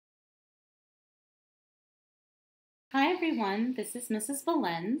Hi everyone, this is Mrs.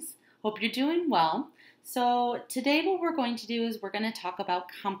 Valens. Hope you're doing well. So today what we're going to do is we're going to talk about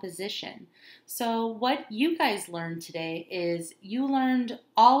composition. So what you guys learned today is you learned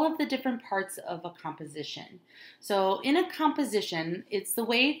all of the different parts of a composition. So in a composition, it's the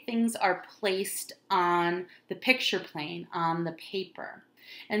way things are placed on the picture plane, on the paper.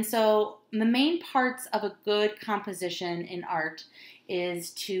 And so the main parts of a good composition in art is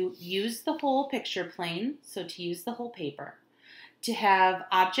to use the whole picture plane, so to use the whole paper, to have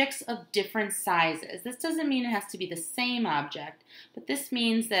objects of different sizes. This doesn't mean it has to be the same object, but this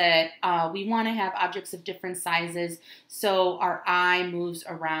means that we want to have objects of different sizes so our eye moves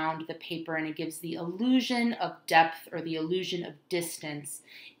around the paper and it gives the illusion of depth or the illusion of distance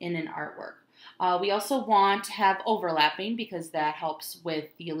in an artwork. We also want to have overlapping because that helps with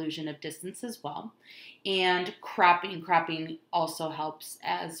the illusion of distance as well. And cropping also helps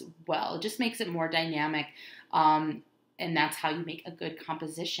as well. It just makes it more dynamic. And that's how you make a good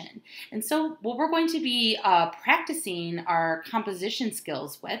composition. And so what we're going to be practicing our composition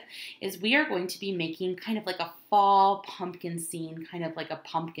skills with is we are going to be making kind of like a fall pumpkin scene, kind of like a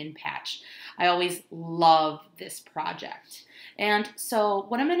pumpkin patch. I always love this project. And so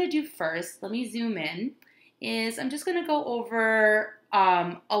what I'm going to do first, let me zoom in, is I'm just going to go over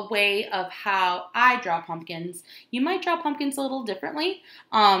a way of how I draw pumpkins. You might draw pumpkins a little differently,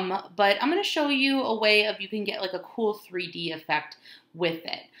 but I'm going to show you a way of you can get like a cool 3D effect with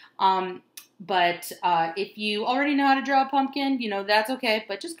it. But if you already know how to draw a pumpkin, that's okay,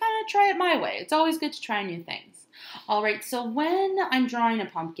 but just kind of try it my way. It's always good to try new things. All right, so when I'm drawing a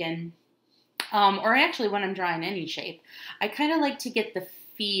pumpkin, or actually when I'm drawing any shape, I kind of like to get the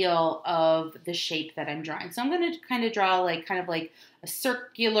feel of the shape that I'm drawing. So I'm going to kind of draw kind of like a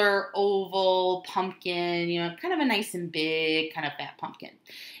circular oval pumpkin, kind of a nice and big kind of fat pumpkin.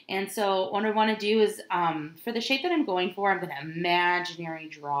 And so what I want to do is for the shape that I'm going for, I'm going to imaginary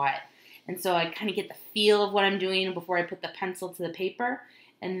draw it. And so I kind of get the feel of what I'm doing before I put the pencil to the paper.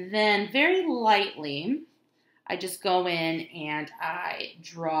 And then very lightly, I just go in and I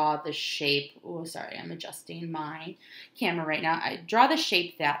draw the shape. Oh, sorry, I'm adjusting my camera right now. I draw the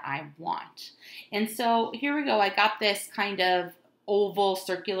shape that I want. And so here we go. I got this kind of oval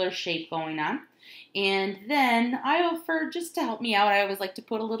circular shape going on. And then just to help me out, I always like to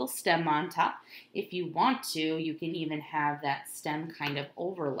put a little stem on top. If you want to, you can even have that stem kind of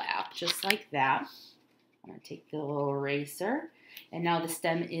overlap, just like that. I'm going to take the little eraser. And now the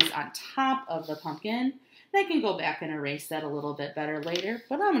stem is on top of the pumpkin. And I can go back and erase that a little bit better later,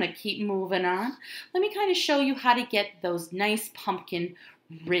 but I'm going to keep moving on. Let me kind of show you how to get those nice pumpkin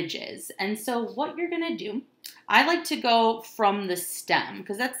ridges. And so what you're going to do, I like to go from the stem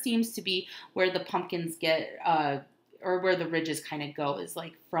because that seems to be where the pumpkins get, or where the ridges kind of go is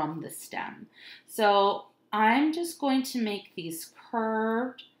like from the stem. So I'm just going to make these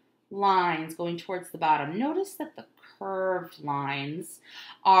curved lines going towards the bottom. Notice that the curved lines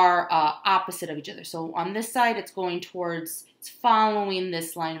are opposite of each other. So on this side, it's following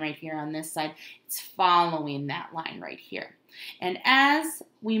this line right here. On this side, it's following that line right here. And as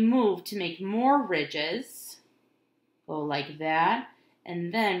we move to make more ridges, go like that.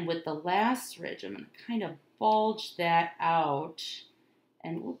 And then with the last ridge, I'm going to kind of bulge that out.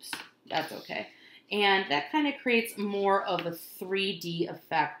 And oops, that's okay. And that kind of creates more of a 3D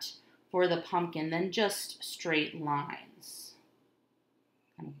effect for the pumpkin than just straight lines.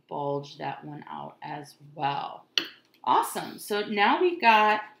 Kind of bulge that one out as well. Awesome. So now we've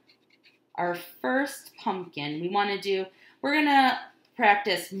got our first pumpkin. We're going to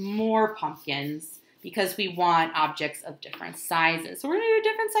practice more pumpkins because we want objects of different sizes. So we're going to do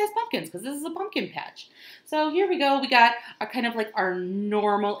different size pumpkins because this is a pumpkin patch. So here we go. We got our kind of like our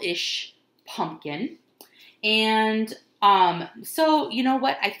normal-ish pumpkin. And so you know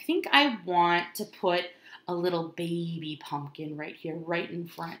what? I think I want to put a little baby pumpkin right here, right in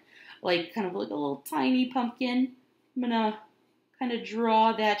front. Like kind of like a little tiny pumpkin. I'm going to kind of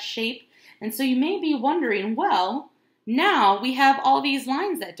draw that shape. And so you may be wondering, well, now we have all these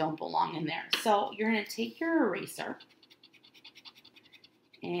lines that don't belong in there. So you're going to take your eraser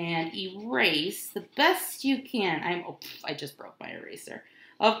and erase the best you can. I just broke my eraser.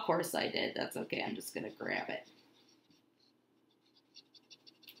 Of course I did. That's okay. I'm just going to grab it.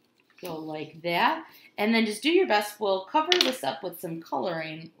 Go like that. And then just do your best. We'll cover this up with some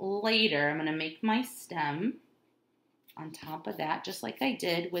coloring later. I'm going to make my stem on top of that, just like I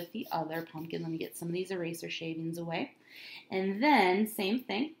did with the other pumpkin. Let me get some of these eraser shavings away. And then, same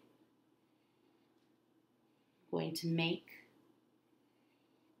thing. I'm going to make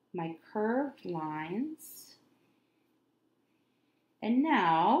my curved lines. And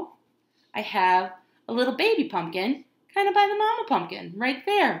now I have a little baby pumpkin kind of by the mama pumpkin right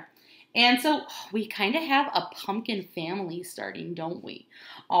there. And so we kind of have a pumpkin family starting, don't we?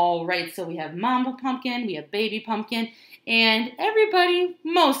 All right, so we have mama pumpkin, we have baby pumpkin, and everybody,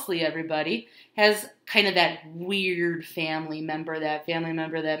 mostly everybody, has kind of that weird family member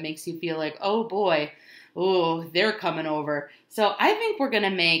that makes you feel like, oh boy, oh, they're coming over. So I think we're going to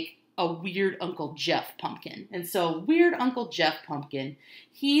make a weird Uncle Jeff pumpkin. And so weird Uncle Jeff pumpkin,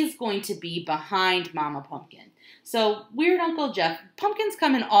 he's going to be behind mama pumpkin. So weird Uncle Jeff, pumpkins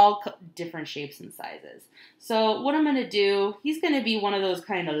come in all different shapes and sizes. So what I'm going to do, he's going to be one of those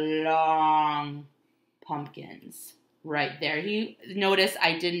kind of long pumpkins right there. Notice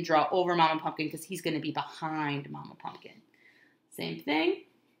I didn't draw over mama pumpkin because he's going to be behind mama pumpkin. Same thing.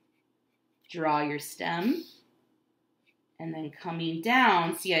 Draw your stem. And then coming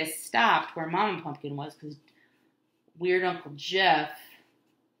down, see I stopped where mama pumpkin was because weird Uncle Jeff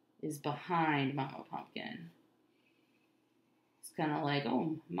is behind mama pumpkin. Kind of like,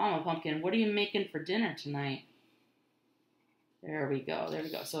 oh, mama pumpkin, what are you making for dinner tonight? There we go.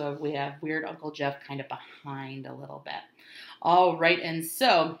 So we have weird Uncle Jeff kind of behind a little bit. All right, and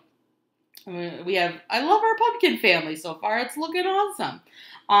so I love our pumpkin family so far. It's looking awesome.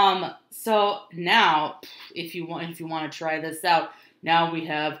 So now, if you want to try this out, now we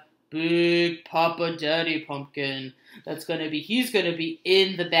have Big Papa Daddy Pumpkin. He's going to be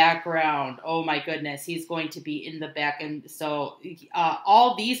in the background. Oh my goodness, he's going to be in the back. And so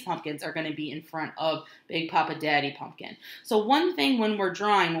all these pumpkins are going to be in front of Big Papa Daddy Pumpkin. So one thing when we're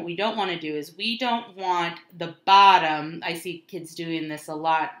drawing, what we don't want to do is we don't want the bottom. I see kids doing this a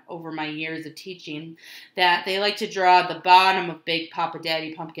lot over my years of teaching, that they like to draw the bottom of Big Papa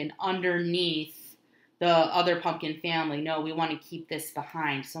Daddy Pumpkin underneath the other pumpkin family. No, we want to keep this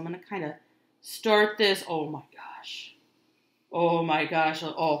behind. So I'm going to kind of start this. Oh my gosh.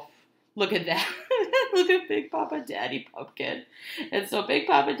 Oh, look at that. Look at Big Papa Daddy Pumpkin. And so Big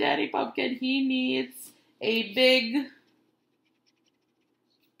Papa Daddy Pumpkin, he needs a big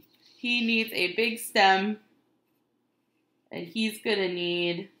stem. And he's going to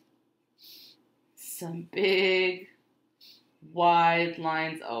need some big wide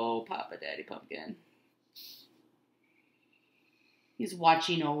lines. Oh, Papa Daddy Pumpkin. He's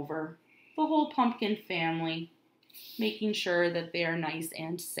watching over the whole pumpkin family, making sure that they are nice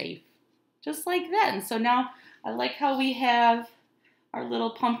and safe, just like that. And so now I like how we have our little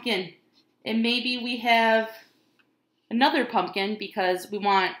pumpkin, and maybe we have another pumpkin because we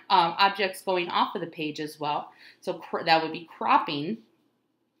want objects going off of the page as well. So that would be cropping.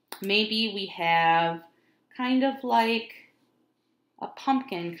 Maybe we have kind of like a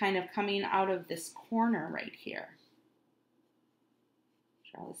pumpkin kind of coming out of this corner right here.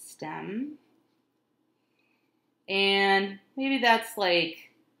 Draw a stem. And maybe that's like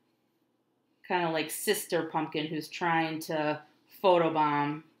kind of like Sister Pumpkin who's trying to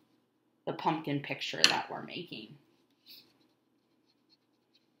photobomb the pumpkin picture that we're making.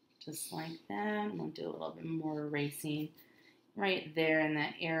 Just like that. I'm going to do a little bit more erasing right there in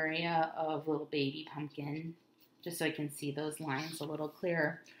that area of little baby pumpkin, just so I can see those lines a little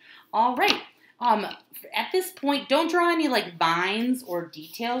clearer. All right. At this point, don't draw any like vines or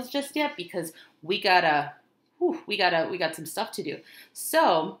details just yet because we got some stuff to do.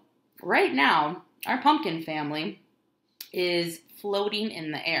 So right now, our pumpkin family is floating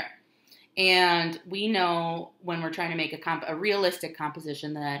in the air. And we know when we're trying to make a realistic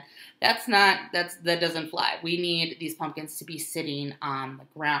composition that doesn't fly. We need these pumpkins to be sitting on the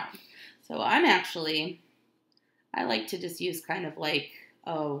ground. So I like to just use kind of like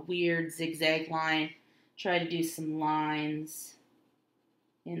a weird zigzag line. Try to do some lines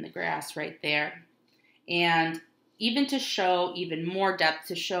in the grass right there. And even to show even more depth,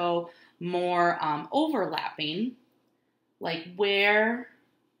 to show more overlapping, like where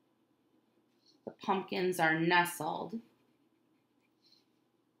the pumpkins are nestled,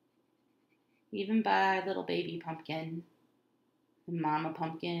 even by little baby pumpkin, Mama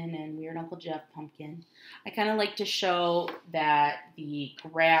Pumpkin, and Weird Uncle Jeff Pumpkin. I kind of like to show that the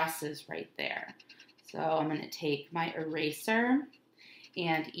grass is right there. So I'm going to take my eraser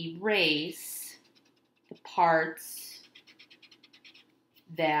and erase the parts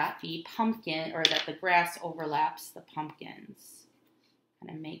that the pumpkin, or that the grass overlaps the pumpkins.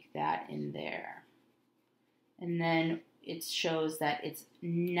 Kind of make that in there. And then it shows that it's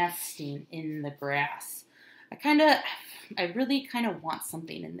nesting in the grass. I really kind of want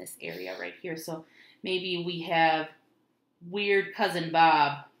something in this area right here. So maybe we have Weird Cousin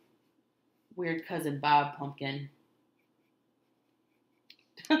Bob Pumpkin.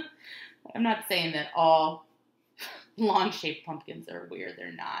 I'm not saying that all long-shaped pumpkins are weird.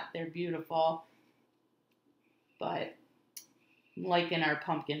 They're not. They're beautiful. but like in our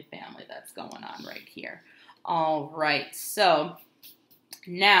pumpkin family that's going on right here. All right, so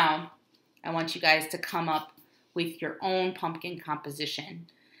now I want you guys to come up with your own pumpkin composition.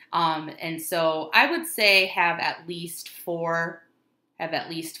 And so I would say have at least four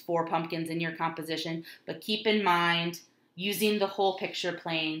pumpkins in your composition, but keep in mind, using the whole picture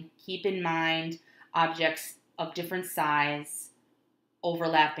plane, keep in mind objects of different size,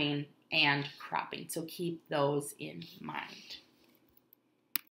 overlapping, and cropping. So keep those in mind.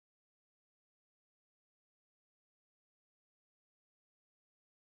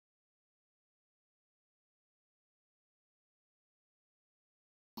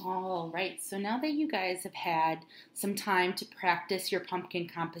 All right, so now that you guys have had some time to practice your pumpkin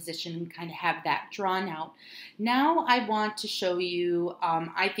composition and kind of have that drawn out, now I want to show you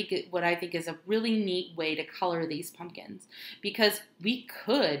what I think is a really neat way to color these pumpkins, because we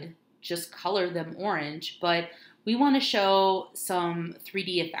could just color them orange, but we want to show some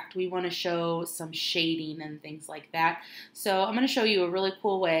 3D effect. We want to show some shading and things like that. So I'm going to show you a really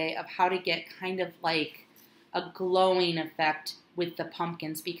cool way of how to get kind of like a glowing effect with the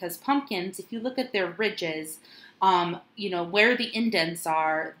pumpkins, because pumpkins, if you look at their ridges, where the indents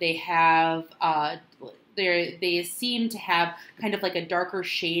are, they have they seem to have kind of like a darker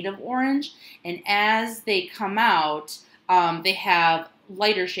shade of orange, and as they come out, they have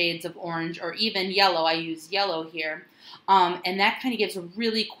lighter shades of orange or even yellow. I use yellow here, and that kind of gives a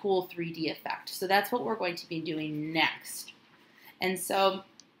really cool 3D effect. So that's what we're going to be doing next. And so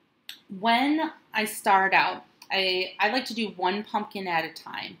when I start out, I like to do one pumpkin at a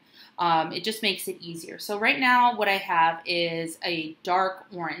time. It just makes it easier. So right now what I have is a dark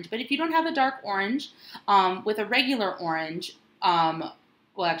orange. But if you don't have a dark orange, with a regular orange, well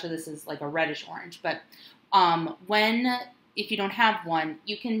actually this is like a reddish orange, but if you don't have one,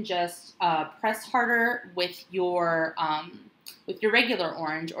 you can just press harder with your regular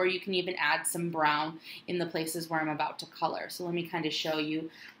orange, or you can even add some brown in the places where I'm about to color. So let me kind of show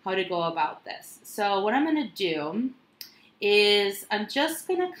you how to go about this. So what I'm going to do is I'm just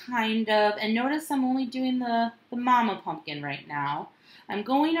going to kind of, and notice I'm only doing the mama pumpkin right now. I'm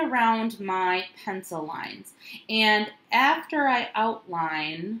going around my pencil lines, and after I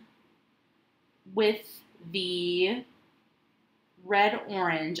outline with the red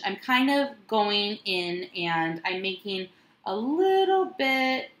orange, I'm kind of going in and I'm making a little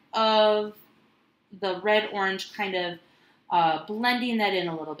bit of the red orange, kind of blending that in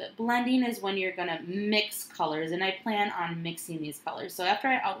a little bit. Blending is when you're going to mix colors, and I plan on mixing these colors. So after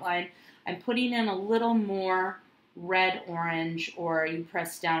I outline, I'm putting in a little more red orange, or you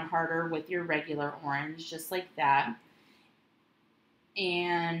press down harder with your regular orange, just like that.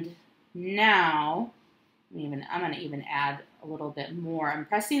 And now I'm going to even add a little bit more. I'm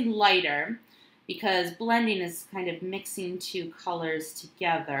pressing lighter because blending is kind of mixing two colors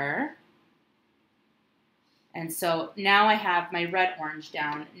together. And so now I have my red orange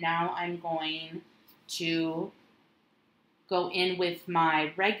down. Now I'm going to go in with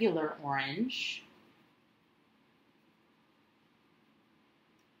my regular orange.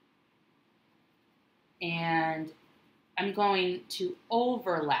 And I'm going to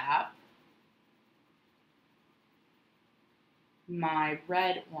overlap my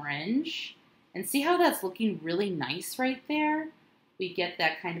red orange. And see how that's looking really nice right there? We get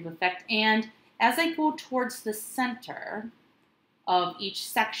that kind of effect. And as I go towards the center of each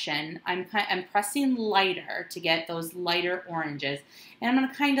section, I'm pressing lighter to get those lighter oranges. And I'm going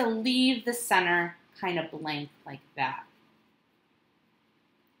to kind of leave the center kind of blank like that.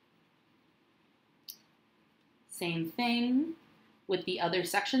 Same thing with the other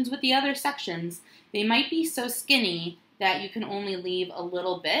sections. With the other sections, they might be so skinny that you can only leave a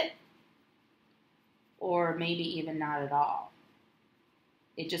little bit, or maybe even not at all.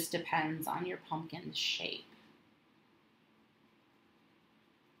 It just depends on your pumpkin's shape.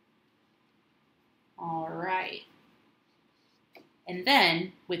 All right. And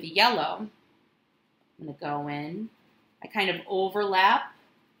then with yellow, I'm going to go in. I kind of overlap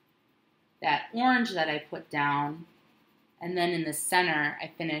that orange that I put down, and then in the center, I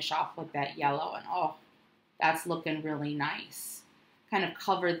finish off with that yellow, and oh, that's looking really nice. Kind of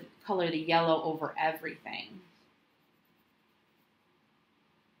color the yellow over everything.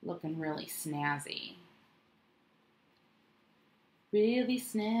 Looking really snazzy. Really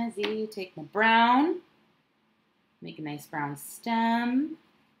snazzy. Take my brown. Make a nice brown stem.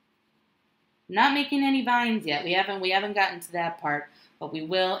 Not making any vines yet. We haven't gotten to that part, but we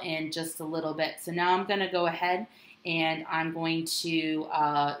will in just a little bit. So now I'm going to go ahead and I'm going to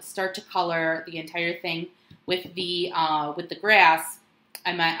start to color the entire thing with the grass.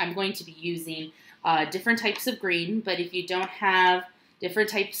 I'm going to be using different types of green, but if you don't have different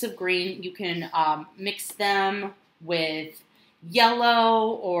types of green, you can mix them with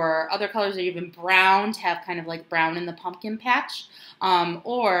yellow or other colors, or even brown, to have kind of like brown in the pumpkin patch.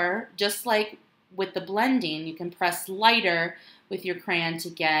 Or just like with the blending, you can press lighter with your crayon to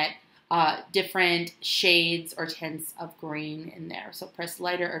get different shades or tints of green in there. So press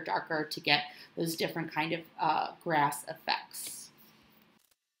lighter or darker to get those different kind of grass effects.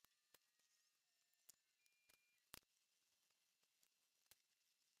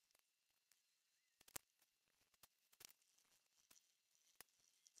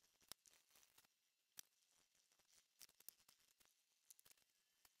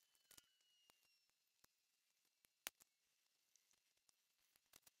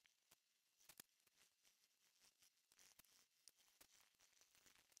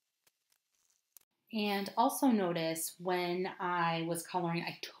 And also notice when I was coloring,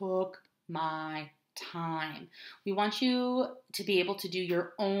 I took my time. We want you to be able to do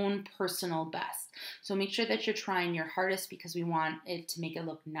your own personal best. So make sure that you're trying your hardest because we want it to make it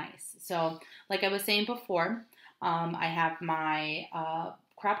look nice. So like I was saying before, I have my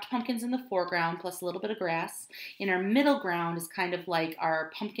cropped pumpkins in the foreground plus a little bit of grass. In our middle ground is kind of like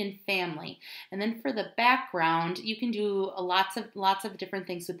our pumpkin family. And then for the background, you can do lots of different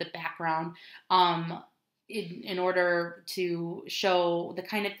things with the background. In order to show the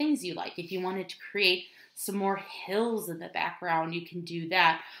kind of things you like. If you wanted to create some more hills in the background, you can do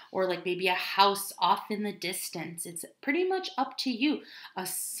that. Or like maybe a house off in the distance. It's pretty much up to you. A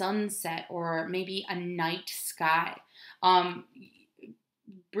sunset or maybe a night sky.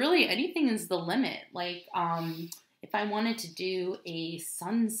 Really, anything is the limit. Like if I wanted to do a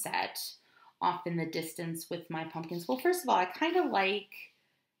sunset off in the distance with my pumpkins, well, first of all, I kind of like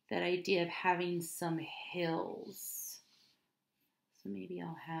that idea of having some hills. So maybe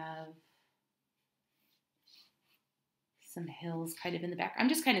I'll have some hills kind of in the back. I'm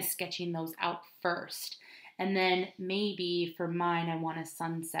just kind of sketching those out first. And then maybe for mine, I want a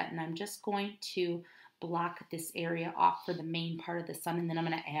sunset, and I'm just going to block this area off for the main part of the sun, and then I'm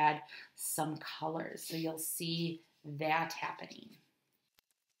going to add some colors. So you'll see that happening.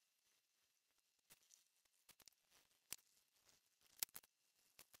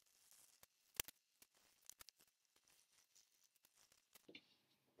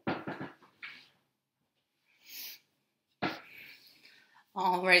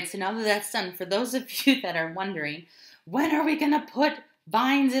 All right, so now that that's done, for those of you that are wondering, when are we going to put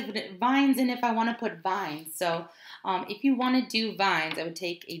vines in if I want to put vines? So if you want to do vines, I would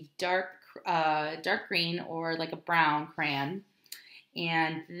take a dark green or like a brown crayon,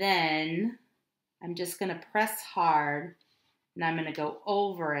 and then I'm just going to press hard, and I'm going to go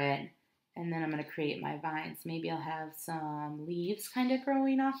over it, and then I'm going to create my vines. Maybe I'll have some leaves kind of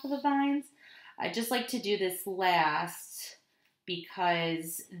growing off of the vines. I just like to do this last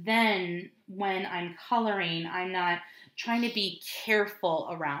because then when I'm coloring, I'm not trying to be careful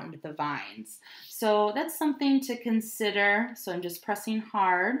around the vines. So that's something to consider. So I'm just pressing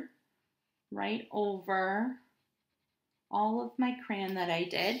hard right over all of my crayon that I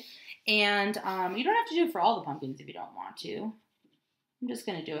did. And you don't have to do it for all the pumpkins if you don't want to. I'm just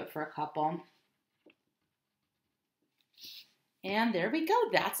going to do it for a couple. And there we go.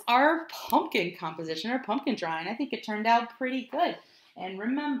 That's our pumpkin composition, or pumpkin drawing. I think it turned out pretty good. And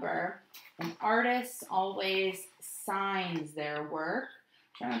remember, an artist always signs their work.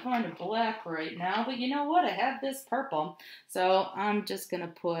 I'm trying to find a black right now, but you know what? I have this purple. So I'm just going to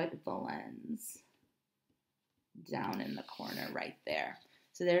put Valens down in the corner right there.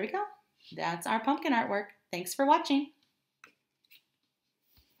 So there we go. That's our pumpkin artwork. Thanks for watching.